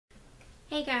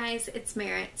Hey guys, it's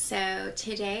Merritt. So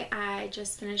today I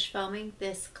just finished filming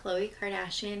this Khloe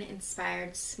Kardashian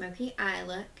inspired smoky eye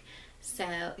look.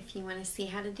 So if you want to see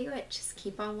how to do it, just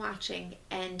keep on watching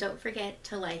and don't forget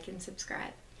to like and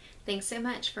subscribe. Thanks so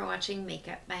much for watching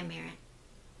Makeup by Merritt.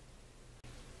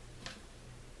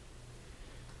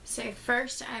 So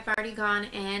first, I've already gone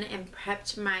in and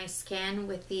prepped my skin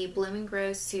with the Bloom and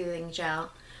Grow Soothing Gel.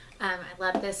 I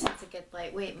love this. It's a good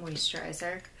lightweight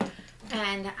moisturizer.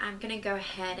 And I'm going to go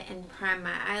ahead and prime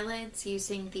my eyelids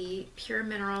using the Pure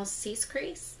Minerals Cease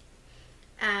Crease.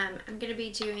 I'm going to be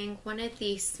doing one of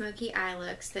the smoky eye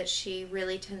looks that she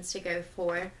really tends to go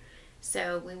for.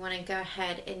 So we want to go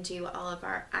ahead and do all of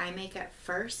our eye makeup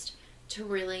first to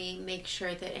really make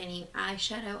sure that any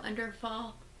eyeshadow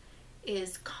underfall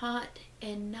is caught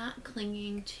and not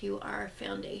clinging to our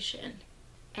foundation.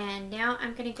 And now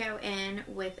I'm going to go in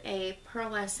with a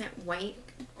pearlescent white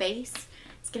base.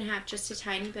 It's going to have just a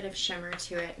tiny bit of shimmer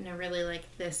to it, and I really like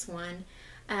this one.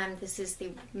 This is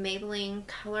the Maybelline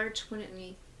Color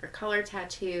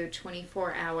Tattoo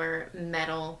 24-Hour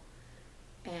Metal,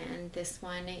 and this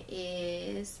one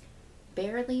is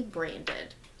Barely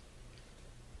Branded.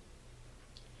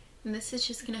 And this is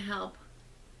just going to help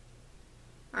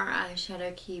our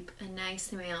eyeshadow keep a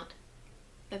nice amount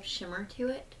of shimmer to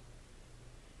it,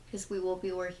 because we will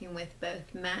be working with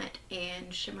both matte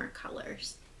and shimmer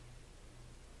colors.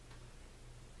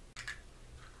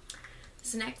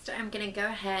 So next I'm going to go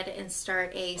ahead and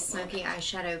start a smoky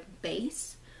eyeshadow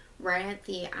base right at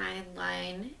the eye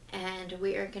line, and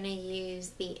we are going to use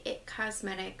the IT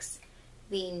Cosmetics,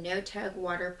 the No Tug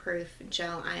Waterproof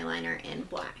Gel Eyeliner in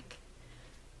black.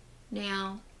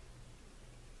 Now,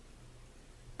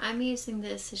 I'm using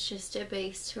this as just a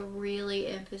base to really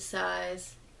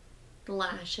emphasize the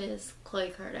lashes.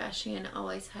 Khloe Kardashian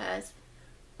always has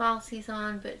falsies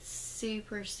on, but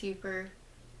super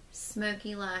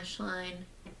smoky lash line,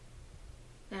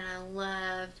 and I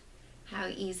love how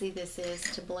easy this is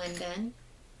to blend in.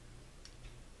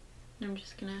 And I'm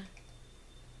just gonna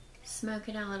smoke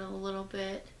it out a little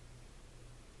bit.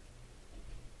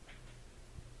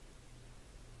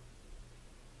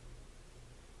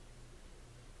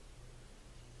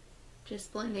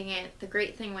 Just blending it. The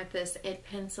great thing with this IT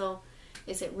pencil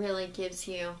is it really gives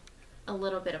you a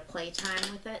little bit of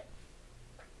playtime with it,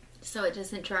 so it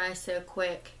doesn't dry so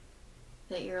quick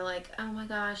that you're like, oh my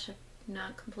gosh, I've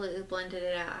not completely blended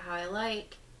it out how I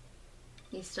like.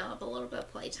 You still have a little bit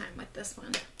of playtime with this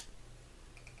one.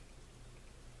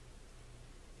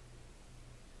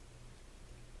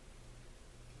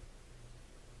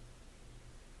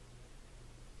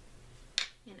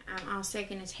 And I'm also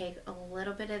going to take a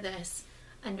little bit of this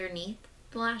underneath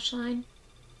the lash line.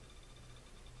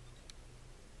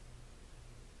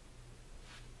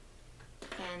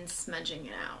 And smudging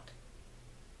it out.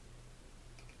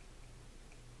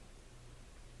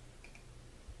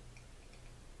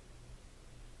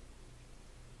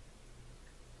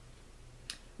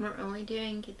 We're only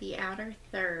doing the outer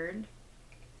third.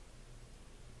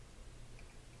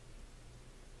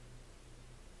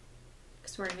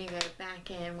 Because we're going to go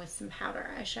back in with some powder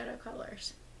eyeshadow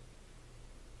colors.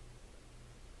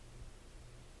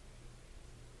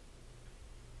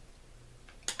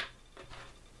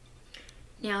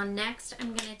 Now next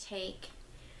I'm going to take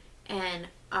an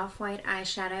off-white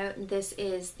eyeshadow. This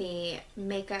is the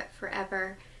Makeup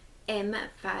Forever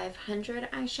M500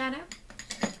 eyeshadow.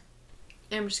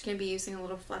 I'm just going to be using a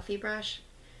little fluffy brush.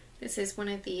 This is one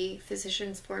of the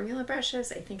Physicians Formula brushes.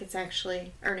 I think it's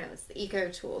actually, or no, it's the Eco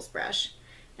Tools brush.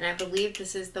 And I believe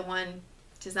this is the one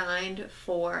designed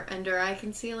for under eye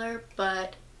concealer,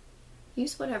 but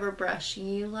use whatever brush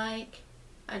you like.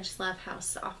 I just love how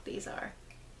soft these are.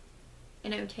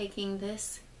 And I'm taking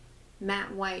this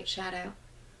matte white shadow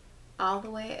all the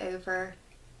way over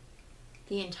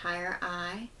the entire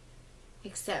eye,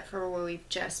 except for where we've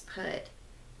just put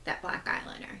that black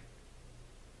eyeliner.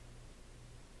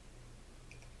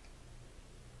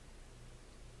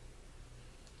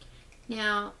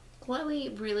 Now,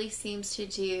 Khloe really seems to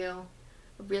do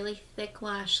a really thick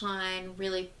lash line,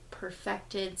 really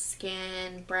perfected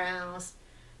skin, brows,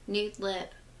 nude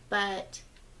lip, but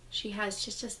she has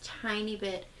just a tiny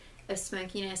bit of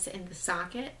smokiness in the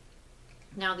socket.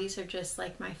 Now, these are just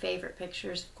like my favorite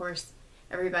pictures. Of course,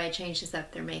 everybody changes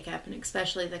up their makeup, and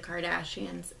especially the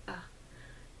Kardashians.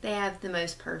 They have the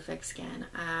most perfect skin.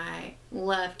 I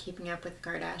love keeping up with the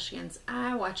Kardashians.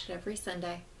 I watch it every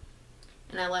Sunday.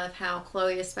 And I love how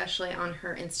Khloe, especially on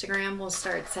her Instagram, will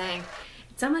start saying,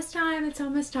 it's almost time,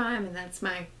 and that's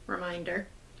my reminder.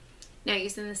 Now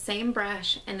using the same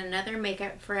brush and another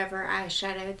Makeup Forever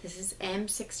eyeshadow, this is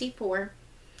M64.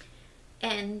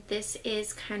 And this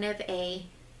is kind of a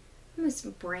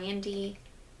almost brandy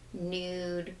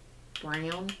nude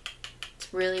brown.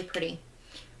 It's really pretty.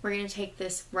 We're going to take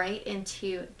this right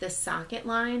into the socket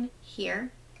line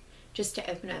here just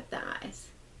to open up the eyes.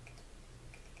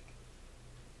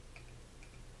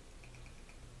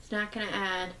 It's not going to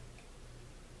add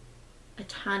a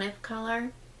ton of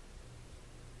color,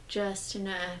 just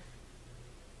enough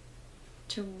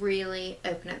to really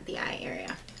open up the eye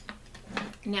area.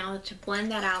 Now to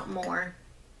blend that out more,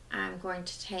 I'm going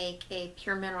to take a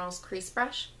Pure Minerals crease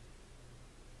brush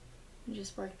and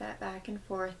just work that back and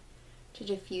forth to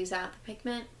diffuse out the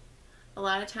pigment. A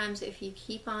lot of times if you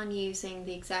keep on using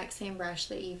the exact same brush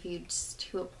that you've used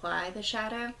to apply the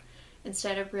shadow,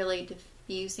 instead of really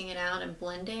diffusing it out and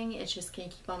blending, it's just going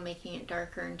to keep on making it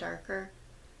darker and darker.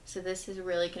 So this is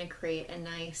really going to create a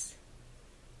nice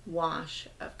wash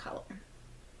of color.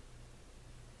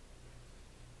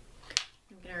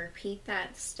 I'm going to repeat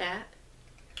that step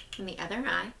on the other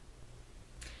eye.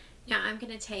 Now I'm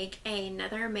going to take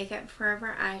another Makeup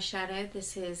Forever eyeshadow.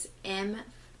 This is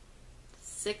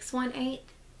M618.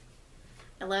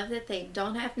 I love that they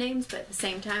don't have names, but at the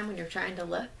same time when you're trying to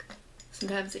look,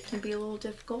 sometimes it can be a little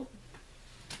difficult.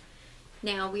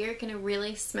 Now we are going to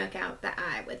really smoke out the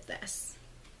eye with this.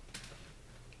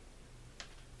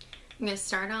 I'm going to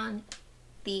start on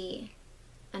the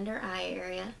under eye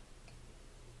area.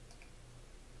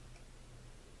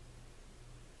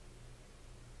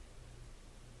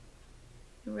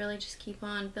 Really just keep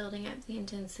on building up the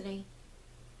intensity.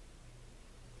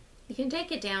 You can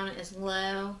take it down as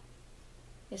low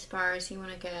as far as you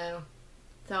want to go.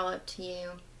 It's all up to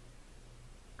you.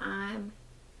 I'm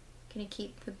going to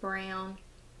keep the brown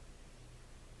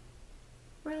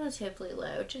relatively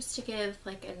low just to give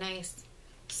like a nice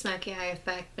smoky eye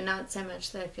effect, but not so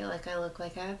much that I feel like I look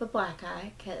like I have a black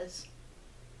eye, because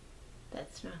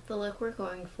that's not the look we're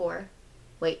going for.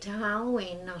 Wait till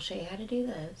Halloween and I'll show you how to do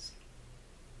those.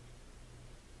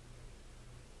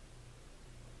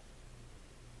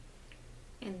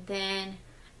 And then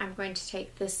I'm going to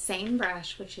take this same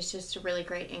brush, which is just a really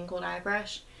great angled eye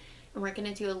brush, and we're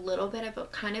going to do a little bit of a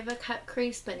kind of a cut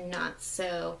crease, but not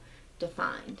so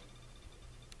defined.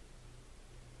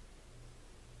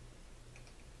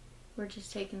 We're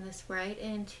just taking this right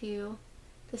into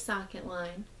the socket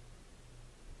line.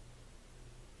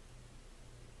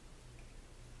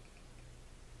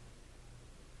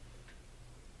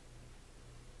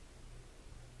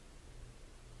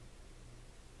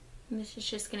 And this is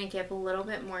just going to give a little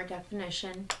bit more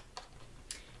definition.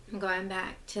 I'm going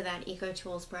back to that Eco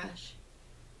Tools brush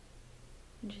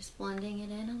and just blending it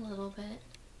in a little bit.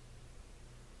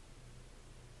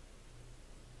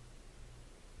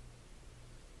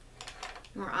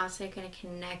 And we're also going to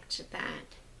connect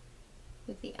that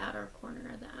with the outer corner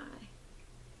of the eye.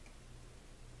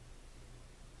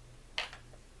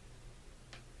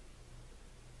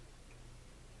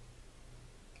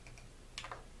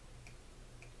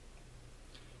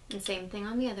 And same thing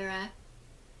on the other eye.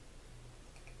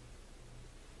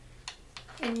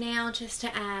 And now just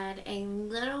to add a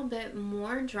little bit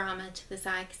more drama to this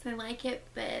eye, because I like it,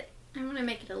 but I want to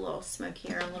make it a little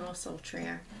smokier, a little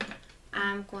sultrier.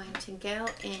 I'm going to go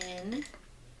in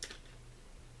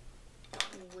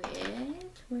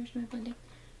with, where's my blending?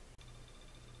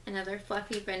 Another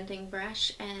fluffy blending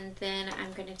brush, and then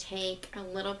I'm going to take a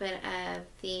little bit of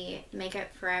the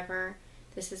Makeup Forever.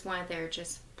 This is one of their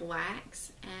just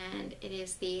blacks, and it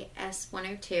is the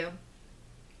S102.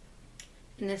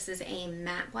 And this is a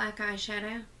matte black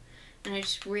eyeshadow, and I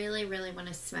just really, really want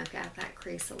to smoke out that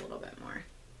crease a little bit more.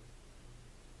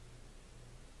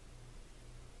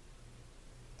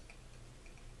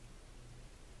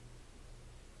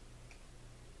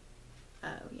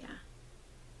 Oh yeah.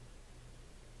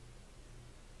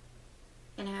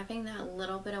 And having that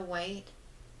little bit of white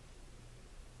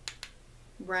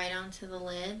right onto the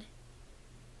lid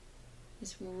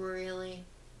is really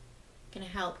going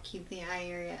to help keep the eye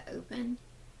area open.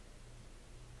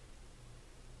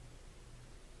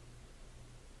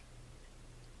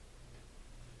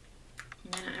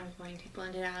 And then I'm going to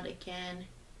blend it out again,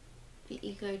 the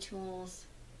Eco Tools,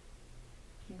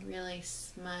 and really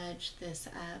smudge this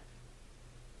up.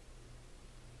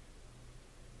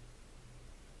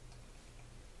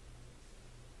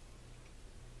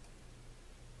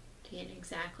 To get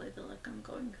exactly the look I'm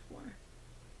going for.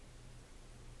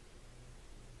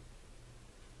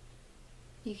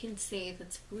 You can see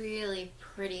that's really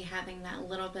pretty having that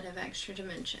little bit of extra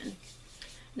dimension.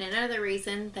 And another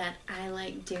reason that I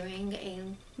like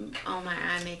doing all my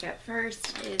eye makeup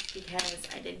first is because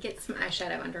I did get some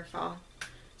eyeshadow under fall.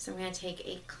 So I'm going to take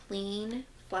a clean,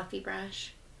 fluffy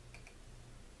brush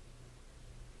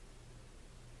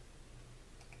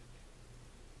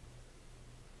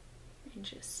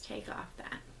can just take off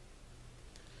that.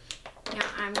 Now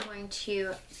I'm going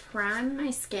to prime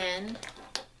my skin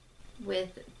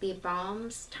with the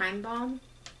Time Balm.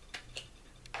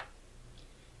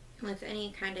 With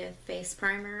any kind of face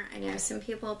primer. I know some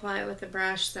people apply it with a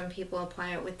brush, some people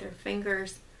apply it with their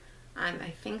fingers. I'm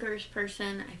a fingers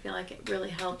person. I feel like it really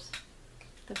helps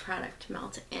the product to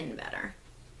melt in better.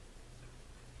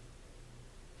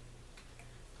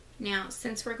 Now,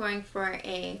 since we're going for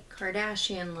a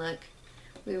Kardashian look,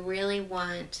 we really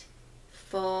want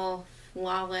full,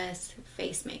 flawless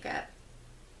face makeup.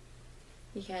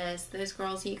 Because those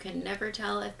girls, you can never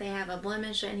tell if they have a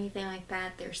blemish or anything like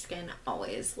that. Their skin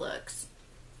always looks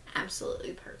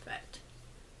absolutely perfect.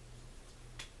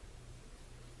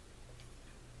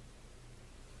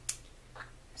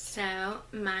 So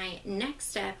my next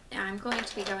step, I'm going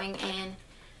to be going in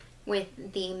with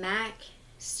the MAC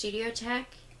Studio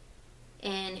Tech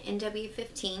in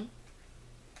NW15.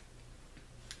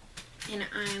 And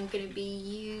I'm going to be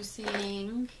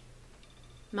using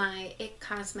my IT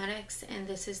Cosmetics, and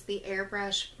this is the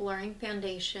Airbrush Blurring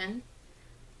Foundation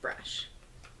brush.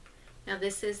 Now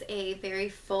this is a very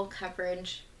full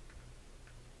coverage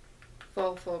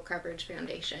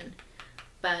foundation,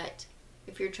 but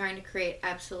if you're trying to create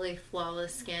absolutely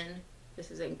flawless skin,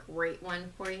 this is a great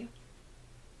one for you.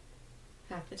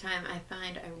 Half the time I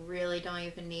find I really don't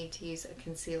even need to use a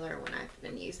concealer when I've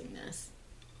been using this.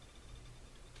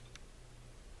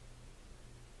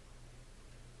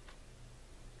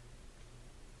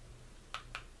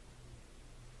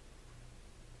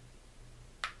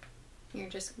 You're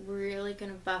just really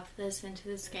going to buff this into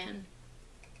the skin.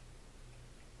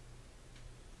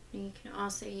 And you can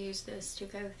also use this to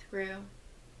go through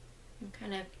and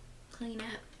kind of clean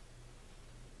up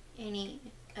any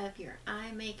of your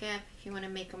eye makeup. If you want to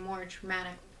make a more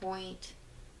dramatic point,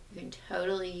 you can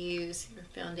totally use your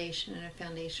foundation and a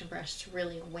foundation brush to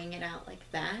really wing it out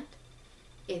like that,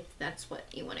 if that's what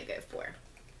you want to go for.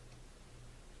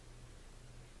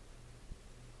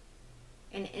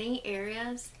 In any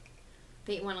areas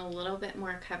that you want a little bit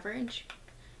more coverage,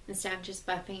 instead of just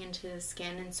buffing into the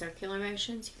skin in circular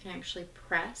motions, you can actually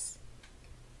press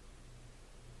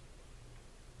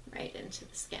right into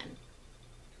the skin.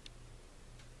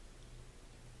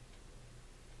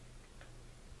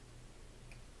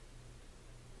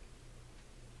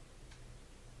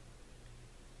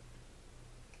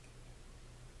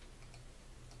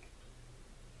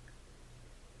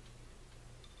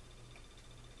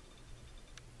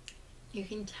 You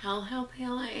can tell how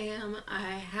pale I am.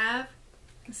 I have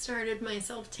started my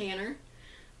self-tanner,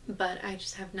 but I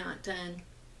just have not done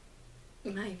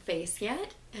my face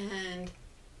yet. And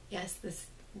yes, this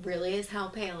really is how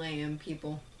pale I am,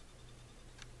 people.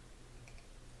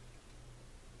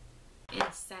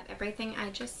 And set everything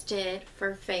I just did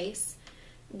for face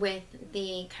with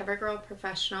the CoverGirl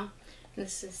Professional.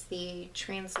 This is the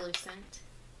translucent.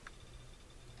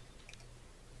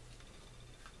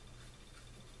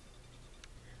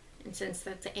 And since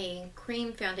that's a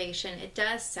cream foundation, it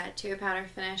does set to a powder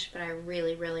finish, but I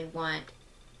really, really want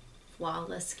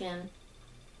flawless skin.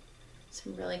 So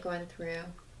I'm really going through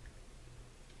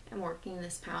and working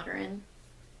this powder in.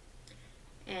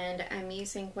 And I'm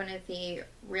using one of the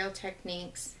Real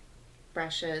Techniques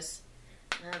brushes.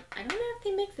 I don't know if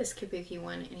they make this kabuki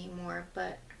one anymore,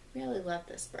 but I really love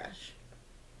this brush.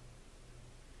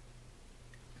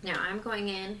 Now I'm going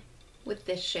in with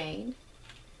this shade.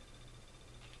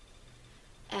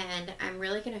 And I'm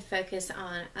really going to focus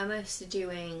on almost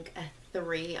doing a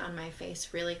 3 on my face,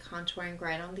 really contouring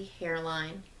right on the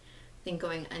hairline, then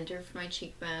going under for my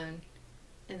cheekbone,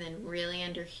 and then really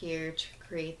under here to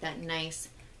create that nice,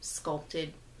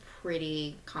 sculpted,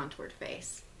 pretty, contoured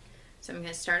face. So I'm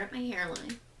going to start at my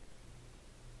hairline.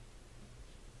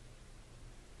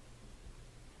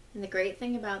 And the great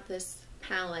thing about this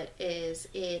palette is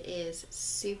it is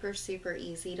super, super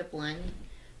easy to blend.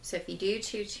 So if you do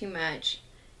too much,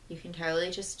 you can totally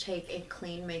just take a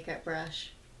clean makeup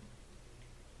brush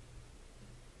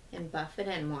and buff it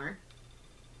in more.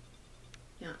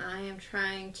 Now I am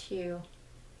trying to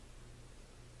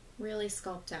really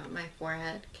sculpt out my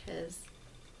forehead because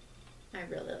I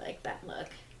really like that look.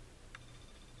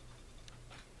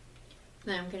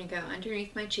 Then I'm going to go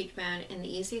underneath my cheekbone, and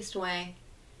the easiest way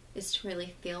is to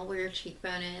really feel where your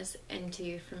cheekbone is and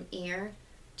do from ear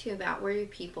to about where your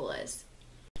pupil is.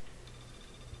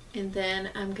 And then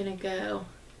I'm going to go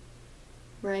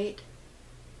right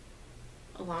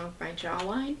along my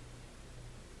jawline.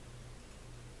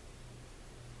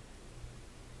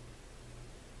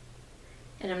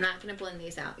 And I'm not going to blend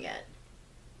these out yet.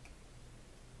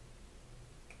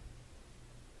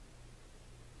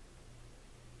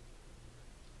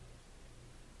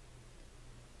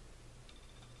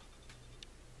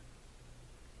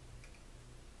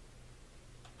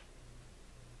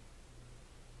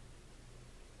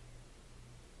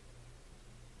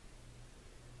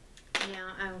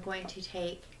 Now I'm going to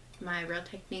take my Real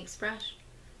Techniques brush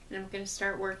and I'm going to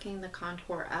start working the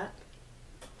contour up.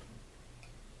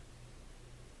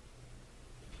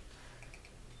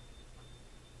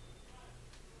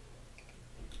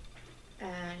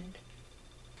 And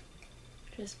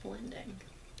just blending.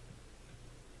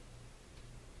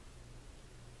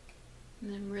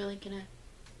 And I'm really gonna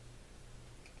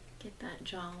get that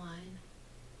jawline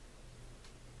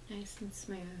nice and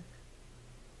smooth.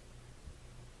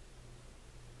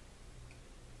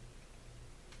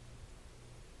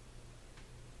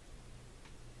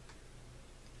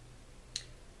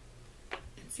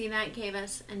 And see, that gave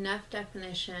us enough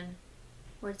definition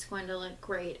where it's going to look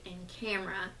great in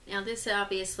camera. Now this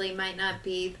obviously might not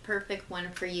be the perfect one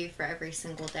for you for every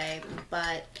single day,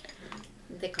 but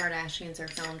the Kardashians are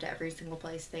filmed every single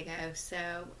place they go,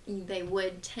 so they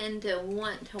would tend to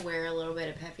want to wear a little bit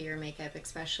of heavier makeup,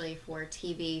 especially for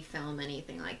TV, film,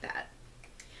 anything like that.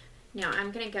 Now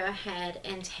I'm going to go ahead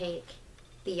and take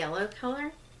the yellow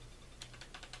color.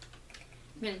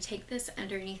 I'm going to take this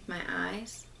underneath my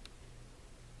eyes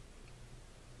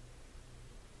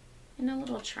in a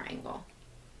little triangle.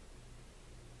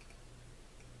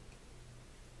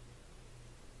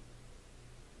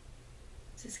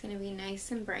 This is going to be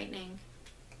nice and brightening.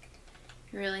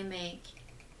 Really make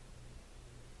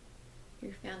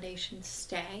your foundation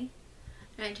stay.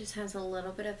 And it just has a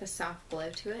little bit of a soft glow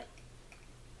to it.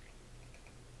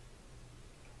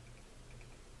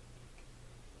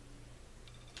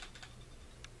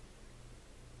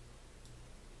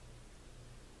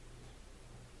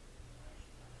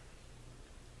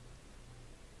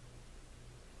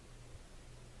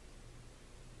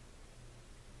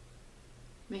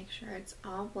 Make sure it's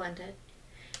all blended.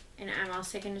 And I'm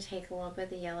also going to take a little bit of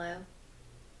the yellow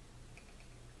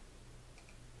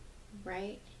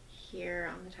right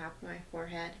here on the top of my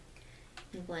forehead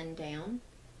and blend down.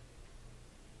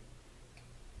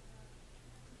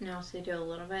 And also do a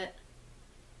little bit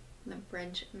on the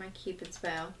bridge of my Cupid's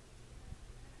bow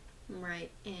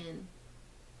right in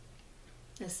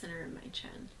the center of my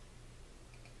chin,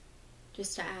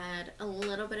 just to add a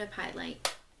little bit of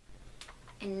highlight.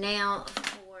 And now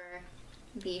for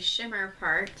the shimmer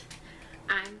part,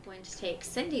 I'm going to take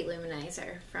Cindy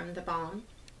Luminizer from the Balm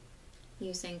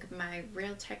using my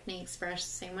Real Techniques brush,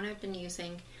 the same one I've been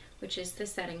using, which is the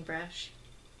setting brush.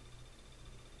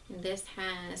 And this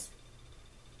has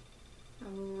a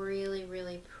really,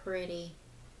 really pretty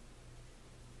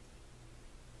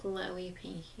glowy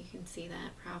pink. You can see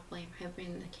that probably. I'm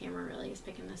hoping the camera really is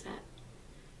picking this up.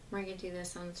 We're going to do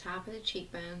this on the top of the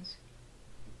cheekbones,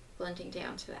 blending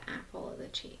down to the apple of the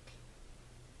cheek.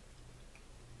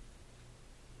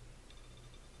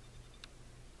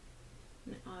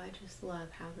 And oh, I just love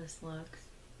how this looks.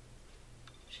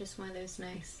 It's just one of those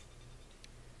nice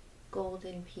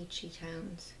golden peachy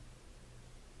tones.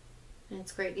 And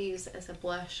it's great to use as a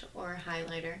blush or a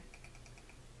highlighter.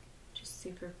 Just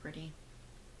super pretty.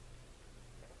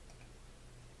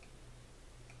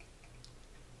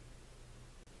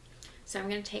 So I'm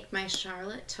going to take my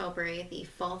Charlotte Tilbury, the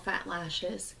Full Fat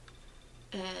Lashes,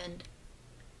 and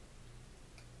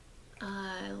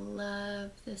I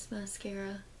love this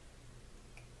mascara.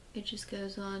 It just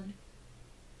goes on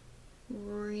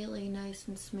really nice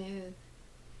and smooth.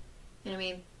 And I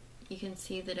mean, you can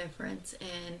see the difference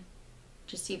in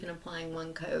just even applying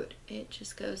one coat. It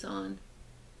just goes on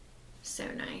so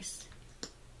nice.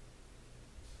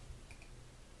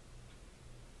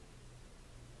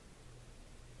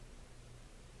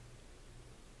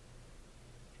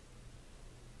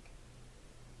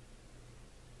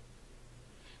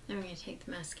 Now we're going to take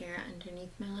the mascara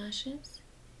underneath my lashes.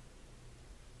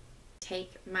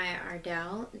 Take my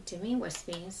Ardell Demi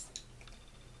Wispies.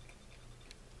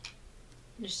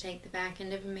 Just take the back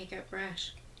end of a makeup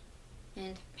brush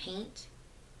and paint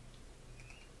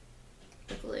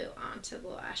the glue onto the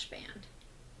lash band.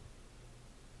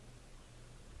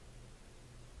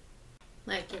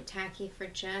 Let it get tacky for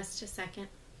just a second.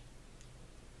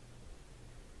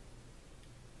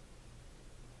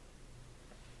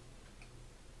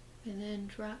 And then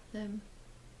drop them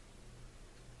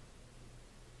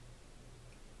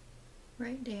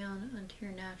right down onto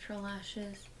your natural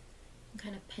lashes and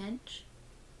kind of pinch.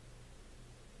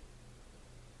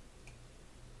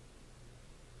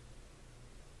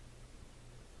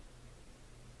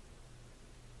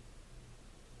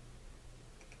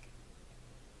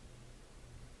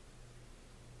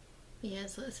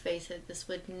 Yes, let's face it, this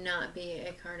would not be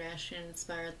a Kardashian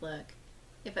inspired look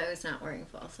if I was not wearing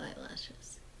false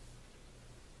eyelashes.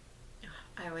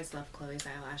 I always love Khloe's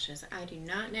eyelashes. I do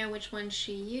not know which one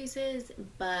she uses,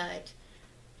 but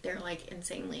They're like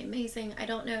insanely amazing. I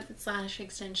don't know if it's lash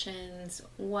extensions,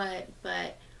 what,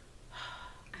 but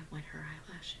I want her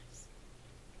eyelashes.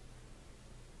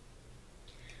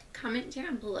 Comment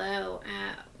down below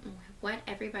what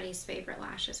everybody's favorite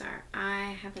lashes are.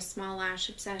 I have a small lash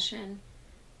obsession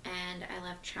and I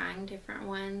love trying different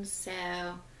ones. So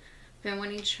I've been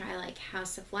wanting to try like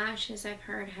House of Lashes. I've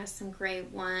heard has some great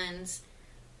ones.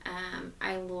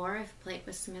 Allure, I've played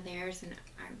with some of theirs and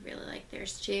I really like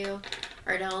theirs too.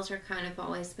 Ardell's are kind of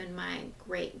always been my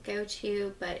great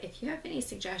go-to, but if you have any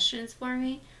suggestions for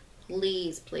me,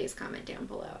 please comment down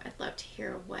below. I'd love to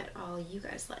hear what all you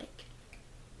guys like.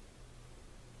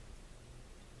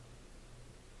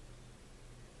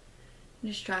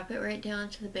 Just drop it right down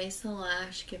to the base of the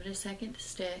lash, give it a second to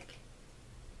stick,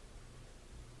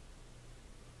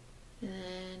 and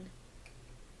then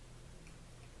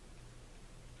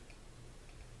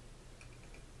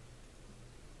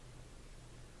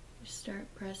just start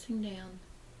pressing down.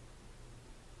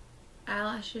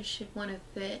 Eyelashes should want to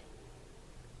fit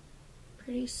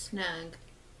pretty snug.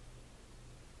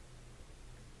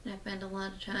 And I find a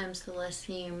lot of times the less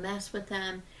you mess with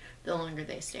them, the longer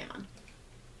they stay on.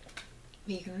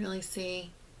 But you can really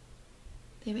see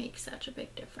they make such a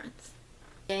big difference.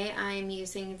 Today I am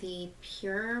using the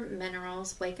Pure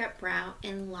Minerals Wake Up Brow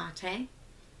in Latte.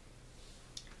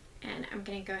 And I'm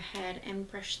going to go ahead and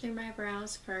brush through my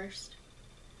brows first.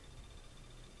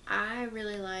 I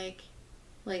really like,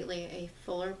 lately, a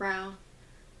fuller brow.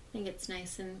 I think it's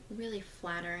nice and really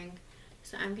flattering.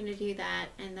 So I'm going to do that,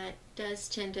 and that does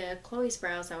tend to, Khloe's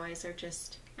brows always are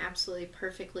just absolutely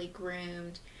perfectly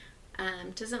groomed.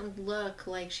 Doesn't look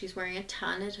like she's wearing a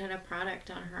ton of product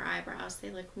on her eyebrows.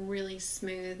 They look really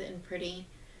smooth and pretty.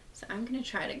 So I'm going to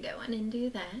try to go in and do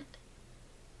that.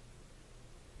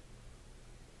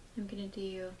 I'm going to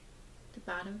do the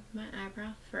bottom of my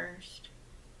eyebrow first.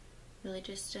 Really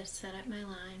just to set up my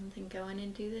line, then go in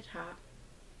and do the top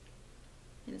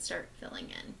and start filling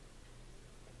in.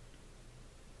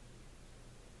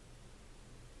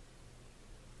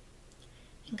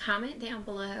 And comment down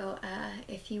below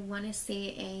if you want to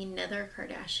see another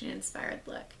Kardashian inspired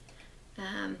look.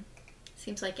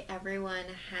 Seems like everyone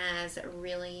has a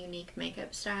really unique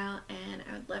makeup style, and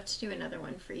I would love to do another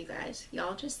one for you guys.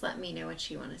 Y'all just let me know what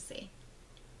you want to see.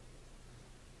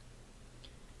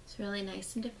 It's really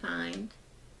nice and defined.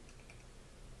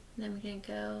 And then we're going to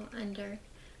go under.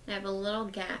 I have a little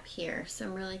gap here, so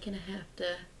I'm really going to have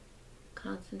to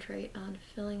concentrate on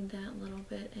filling that little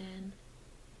bit in.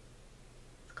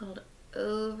 It's called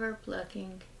over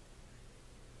plucking.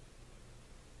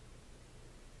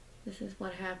 This is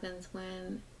what happens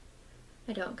when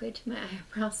I don't go to my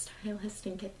eyebrow stylist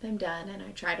and get them done and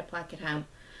I try to pluck at home.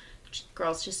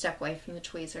 Girls, just step away from the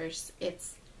tweezers.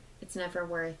 It's never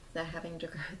worth the having to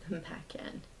grow them back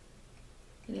in.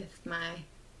 And if my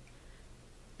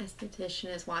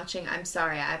esthetician is watching, I'm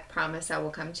sorry, I promise I will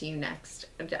come to you next.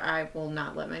 I will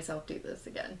not let myself do this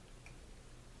again.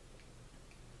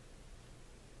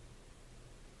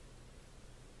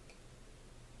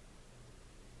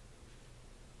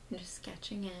 I'm just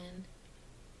sketching in,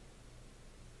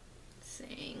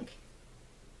 seeing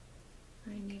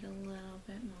I need a little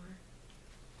bit more.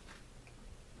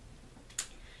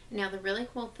 Now the really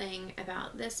cool thing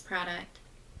about this product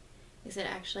is it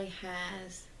actually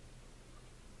has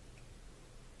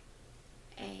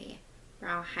a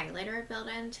brow highlighter built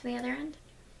into the other end.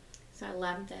 So I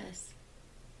love this.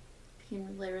 You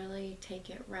can literally take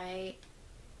it right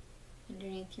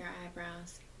underneath your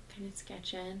eyebrows, kind of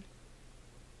sketch in,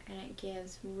 and it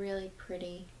gives really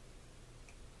pretty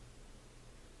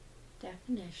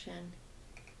definition.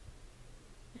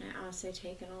 And I also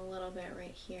take it a little bit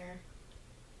right here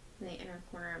in the inner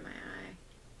corner of my eye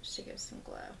just to give some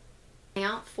glow.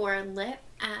 Now for lip,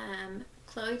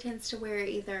 Khloe tends to wear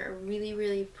either a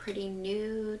really pretty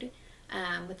nude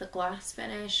with a gloss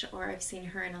finish, or I've seen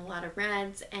her in a lot of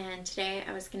reds, and today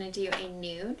I was going to do a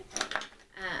nude.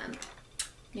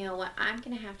 Now what I'm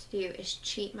going to have to do is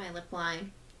cheat my lip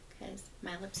line because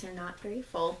my lips are not very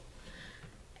full,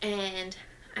 and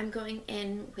I'm going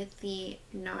in with the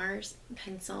NARS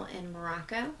pencil in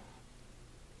Morocco.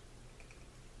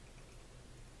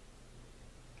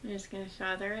 I'm just going to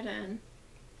feather it in.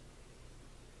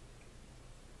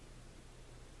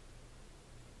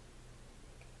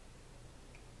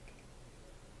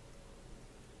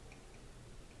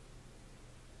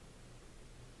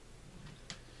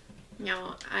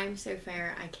 Now, I'm so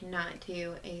fair, I cannot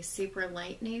do a super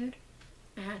light nude.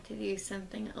 I have to do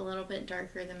something a little bit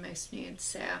darker than most nudes,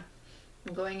 so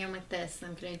I'm going in with this, and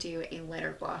I'm going to do a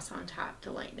lighter gloss on top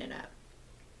to lighten it up.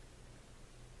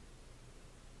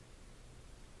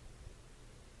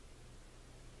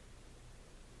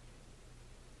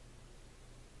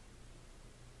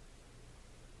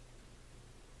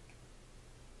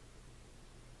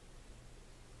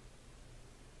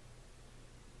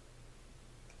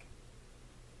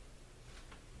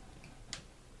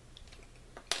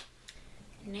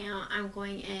 Now I'm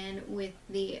going in with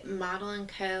the Model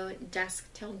 & Co. Dusk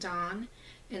Till Dawn,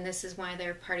 and this is one of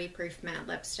their Party Proof matte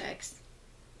lipsticks.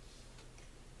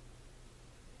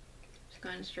 Just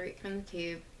going straight from the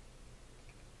tube.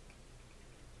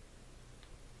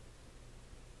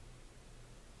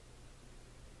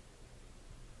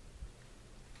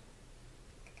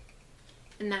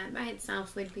 And that by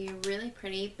itself would be really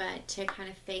pretty, but to kind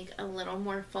of fake a little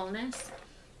more fullness,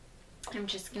 I'm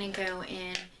just going to go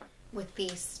in with the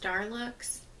Star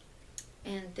Looks.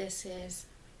 And this is,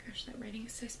 gosh, that writing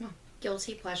is so small.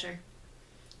 Guilty Pleasure,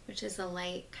 which is a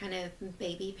light kind of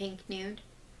baby pink nude.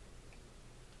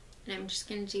 And I'm just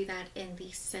going to do that in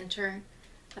the center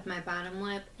of my bottom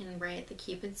lip and right at the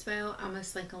Cupid's bow,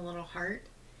 almost like a little heart,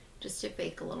 just to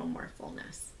fake a little more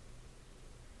fullness.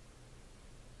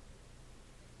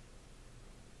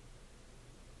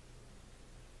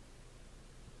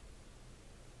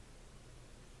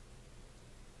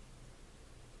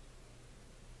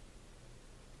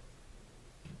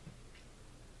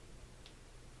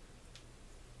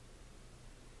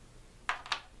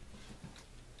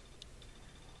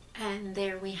 And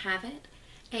there we have it,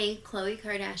 a Khloe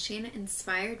Kardashian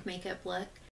inspired makeup look